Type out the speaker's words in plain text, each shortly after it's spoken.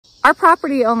Our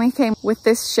property only came with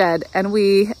this shed, and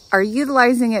we are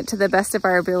utilizing it to the best of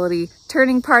our ability,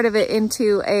 turning part of it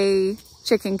into a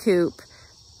chicken coop.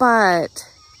 But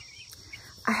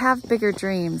I have bigger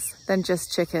dreams than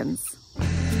just chickens.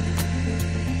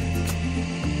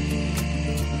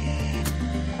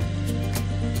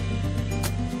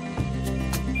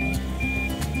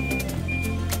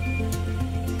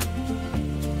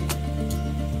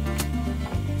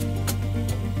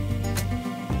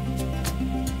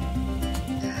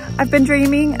 I've been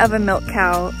dreaming of a milk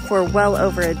cow for well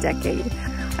over a decade.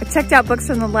 I checked out books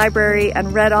from the library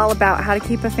and read all about how to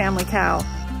keep a family cow.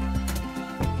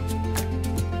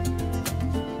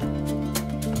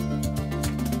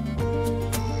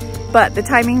 But the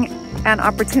timing and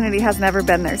opportunity has never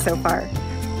been there so far.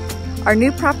 Our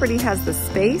new property has the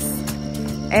space,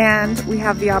 and we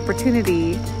have the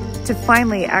opportunity to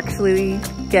finally actually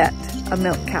get a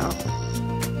milk cow.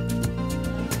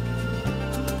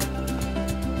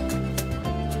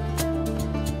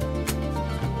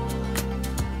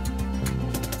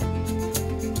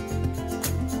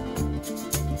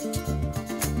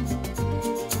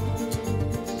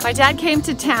 My dad came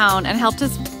to town and helped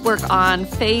us work on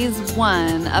phase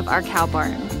 1 of our cow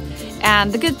barn.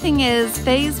 And the good thing is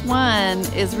phase 1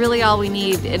 is really all we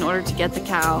need in order to get the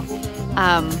cow.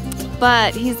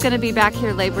 But he's gonna be back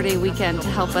here Labor Day weekend to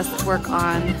help us work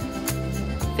on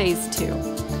phase 2.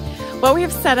 What we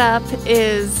have set up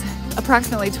is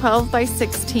approximately 12 by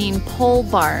 16 pole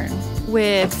barn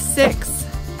with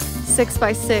 6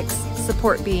 by 6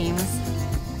 support beams.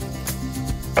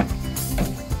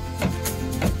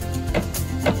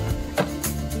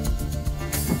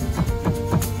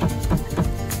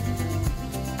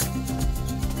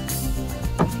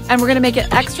 And we're gonna make it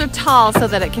extra tall so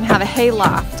that it can have a hay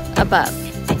loft above.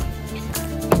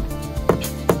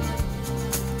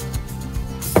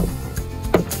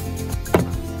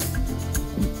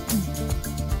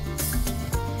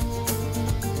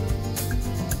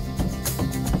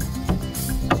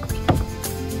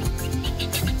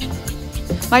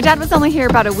 My dad was only here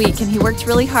about a week, and he worked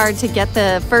really hard to get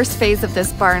the first phase of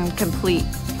this barn complete.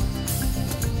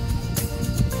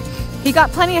 He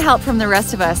got plenty of help from the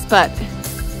rest of us, but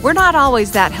we're not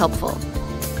always that helpful.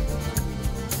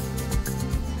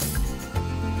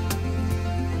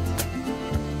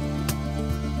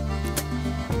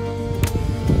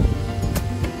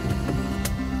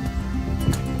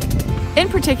 In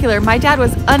particular, my dad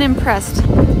was unimpressed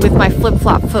with my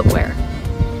flip-flop footwear.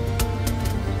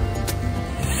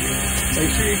 Make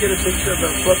sure you get a picture of the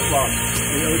flip-flops.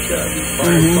 You know, it's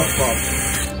these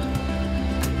flip-flops.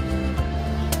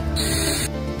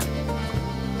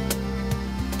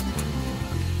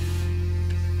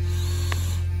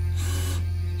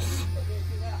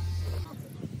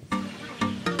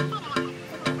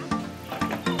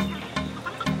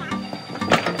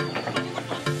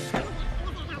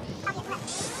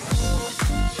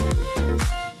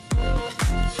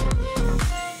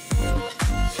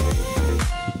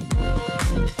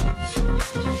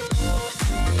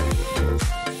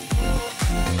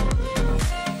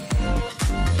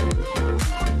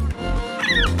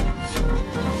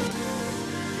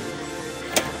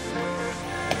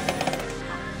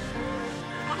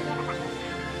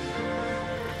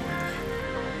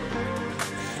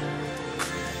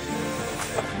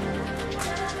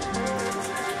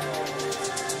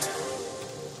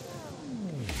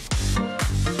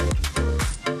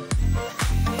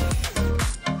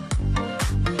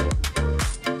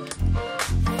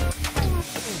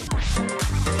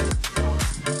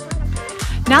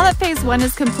 Now that phase 1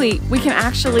 is complete, we can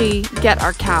actually get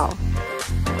our cow.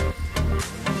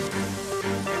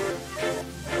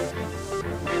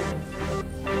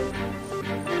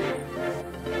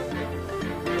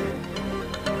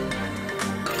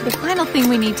 The final thing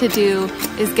we need to do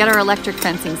is get our electric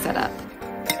fencing set up.